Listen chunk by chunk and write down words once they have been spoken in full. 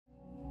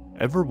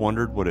Ever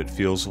wondered what it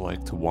feels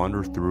like to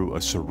wander through a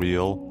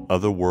surreal,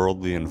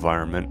 otherworldly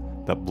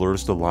environment that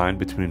blurs the line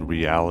between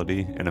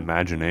reality and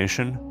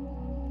imagination?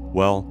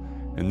 Well,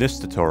 in this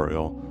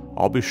tutorial,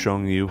 I'll be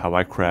showing you how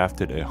I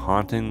crafted a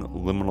haunting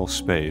liminal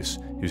space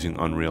using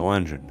Unreal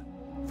Engine.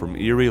 From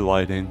eerie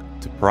lighting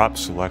to prop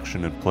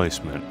selection and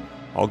placement,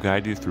 I'll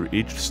guide you through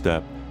each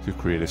step to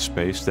create a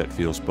space that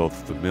feels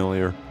both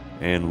familiar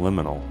and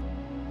liminal.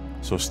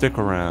 So stick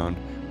around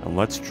and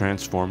let's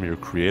transform your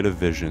creative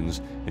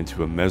visions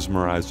into a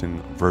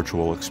mesmerizing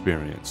virtual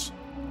experience.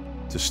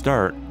 To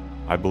start,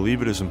 I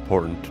believe it is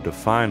important to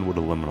define what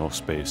a liminal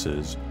space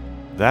is.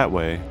 That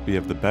way, we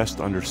have the best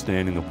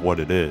understanding of what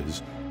it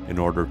is in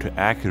order to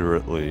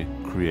accurately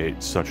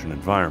create such an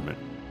environment.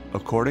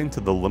 According to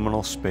the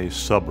liminal space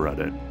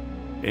subreddit,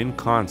 in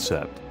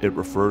concept, it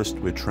refers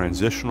to a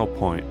transitional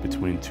point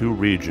between two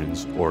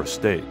regions or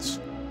states.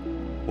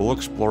 We'll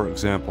explore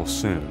examples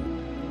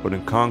soon, but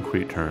in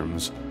concrete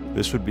terms,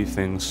 this would be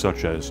things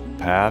such as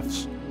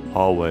paths,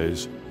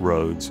 hallways,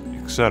 roads,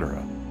 etc.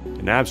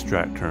 In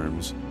abstract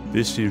terms,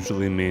 this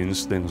usually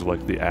means things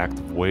like the act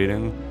of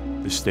waiting,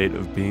 the state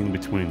of being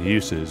between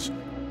uses,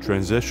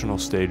 transitional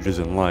stages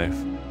in life,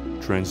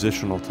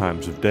 transitional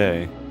times of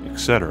day,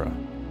 etc.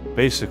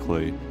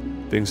 Basically,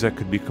 things that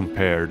could be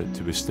compared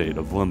to a state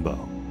of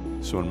limbo.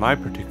 So in my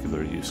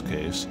particular use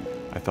case,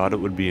 I thought it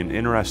would be an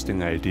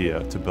interesting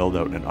idea to build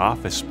out an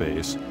office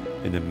space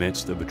in the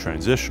midst of a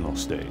transitional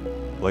state,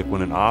 like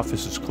when an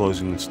office is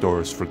closing its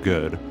doors for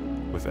good,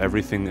 with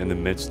everything in the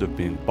midst of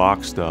being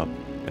boxed up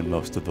and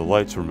most of the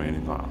lights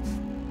remaining off.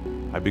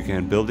 I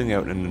began building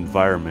out an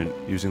environment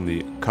using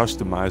the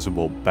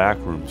customizable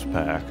Backrooms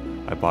pack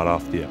I bought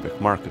off the Epic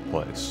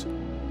Marketplace.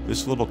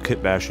 This little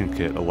kit bashing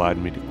kit allowed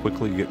me to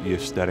quickly get the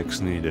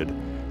aesthetics needed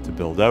to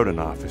build out an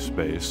office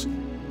space,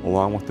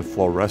 along with the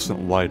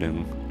fluorescent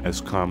lighting as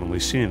commonly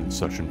seen in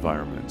such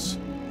environments.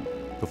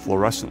 The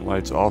fluorescent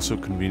lights also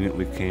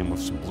conveniently came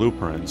with some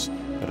blueprints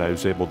that I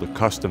was able to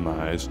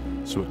customize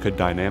so it could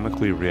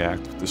dynamically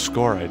react with the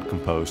score I had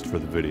composed for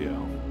the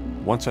video.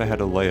 Once I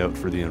had a layout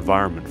for the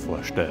environment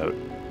fleshed out,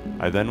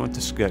 I then went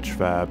to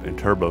Sketchfab and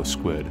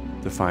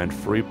TurboSquid to find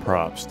free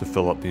props to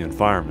fill up the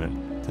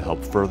environment to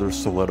help further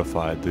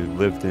solidify the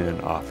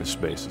lived-in office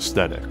space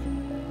aesthetic.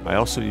 I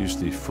also used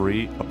the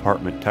free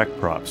Apartment Tech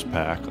Props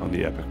pack on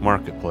the Epic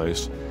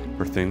Marketplace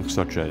for things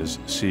such as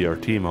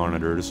CRT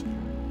monitors,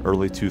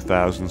 early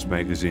 2000s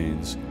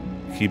magazines,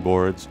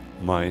 keyboards,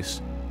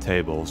 mice,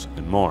 tables,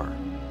 and more.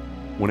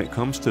 When it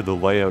comes to the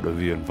layout of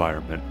the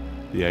environment,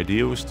 the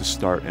idea was to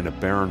start in a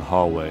barren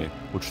hallway,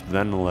 which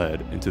then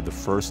led into the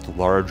first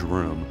large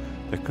room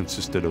that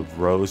consisted of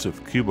rows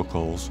of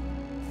cubicles,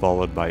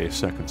 followed by a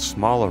second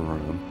smaller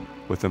room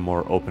with a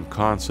more open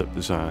concept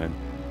design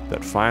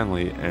that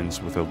finally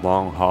ends with a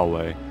long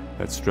hallway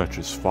that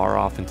stretches far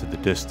off into the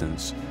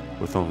distance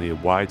with only a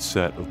wide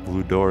set of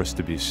blue doors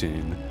to be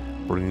seen,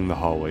 bringing the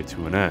hallway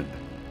to an end.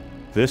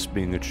 This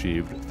being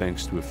achieved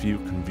thanks to a few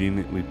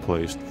conveniently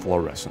placed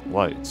fluorescent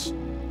lights,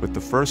 with the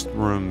first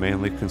room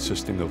mainly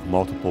consisting of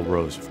multiple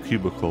rows of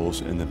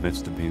cubicles in the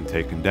midst of being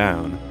taken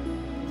down.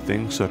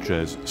 Things such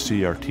as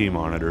CRT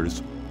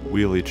monitors,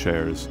 wheelie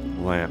chairs,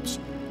 lamps,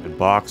 and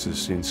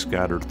boxes seen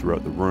scattered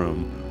throughout the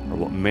room are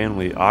what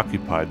mainly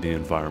occupied the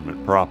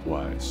environment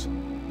prop-wise.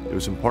 It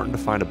was important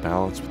to find a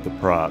balance with the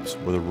props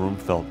where the room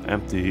felt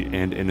empty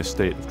and in a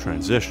state of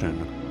transition,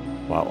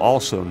 while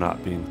also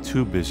not being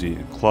too busy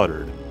and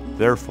cluttered,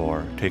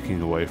 therefore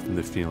taking away from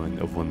the feeling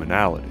of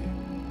liminality.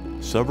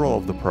 Several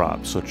of the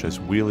props such as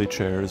wheelie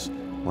chairs,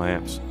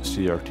 lamps,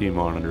 CRT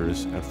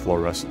monitors, and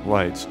fluorescent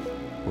lights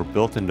were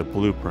built into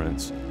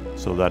blueprints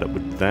so that it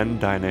would then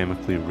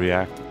dynamically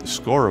react with the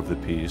score of the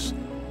piece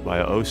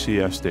via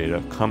OCS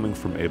data coming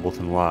from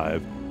Ableton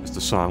Live as the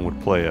song would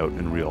play out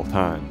in real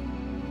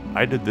time.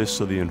 I did this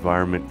so the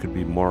environment could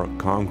be more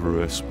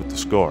congruous with the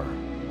score.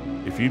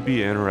 If you'd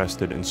be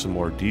interested in some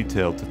more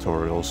detailed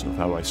tutorials of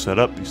how I set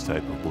up these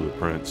type of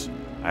blueprints,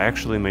 I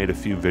actually made a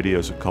few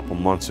videos a couple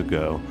months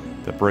ago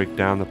that break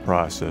down the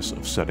process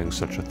of setting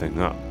such a thing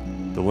up.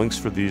 The links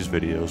for these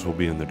videos will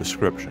be in the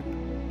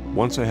description.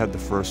 Once I had the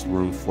first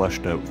room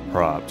fleshed out with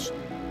props,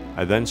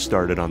 I then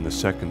started on the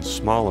second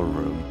smaller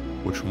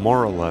room, which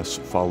more or less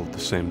followed the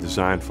same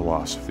design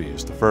philosophy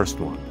as the first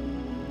one,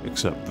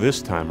 except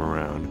this time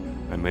around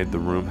I made the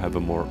room have a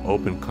more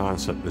open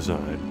concept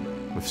design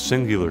with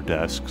singular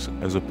desks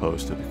as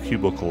opposed to the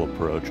cubicle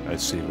approach I'd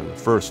seen in the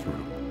first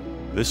room.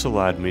 This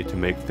allowed me to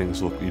make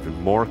things look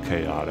even more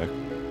chaotic,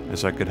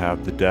 as I could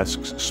have the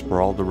desks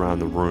sprawled around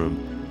the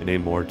room in a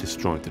more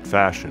disjointed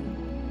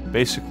fashion,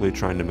 basically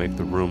trying to make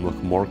the room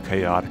look more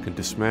chaotic and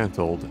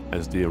dismantled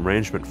as the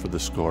arrangement for the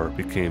score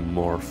became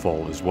more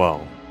full as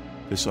well.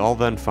 This all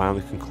then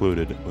finally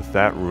concluded with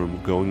that room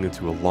going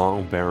into a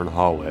long barren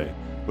hallway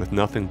with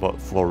nothing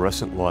but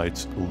fluorescent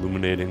lights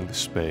illuminating the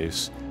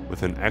space,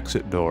 with an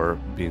exit door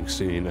being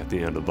seen at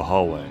the end of the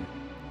hallway,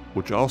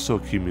 which also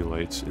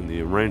accumulates in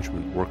the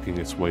arrangement, working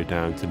its way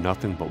down to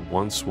nothing but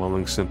one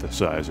swelling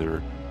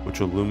synthesizer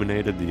which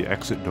illuminated the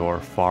exit door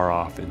far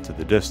off into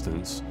the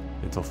distance,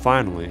 until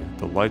finally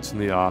the lights in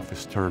the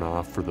office turn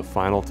off for the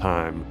final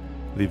time,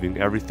 leaving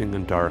everything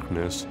in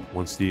darkness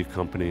once the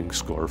accompanying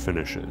score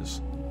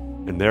finishes.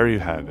 And there you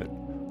have it,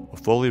 a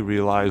fully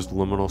realized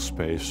liminal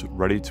space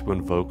ready to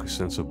invoke a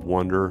sense of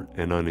wonder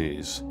and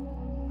unease.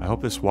 I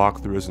hope this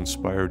walkthrough has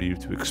inspired you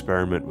to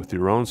experiment with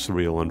your own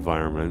surreal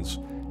environments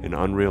in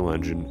Unreal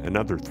Engine and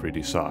other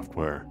 3D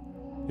software.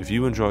 If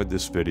you enjoyed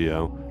this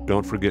video,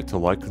 don't forget to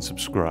like and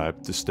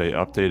subscribe to stay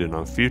updated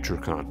on future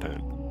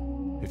content.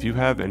 If you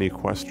have any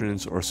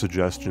questions or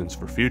suggestions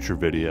for future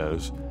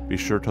videos, be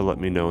sure to let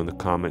me know in the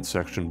comment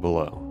section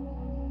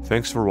below.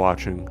 Thanks for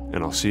watching,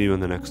 and I'll see you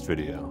in the next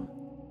video.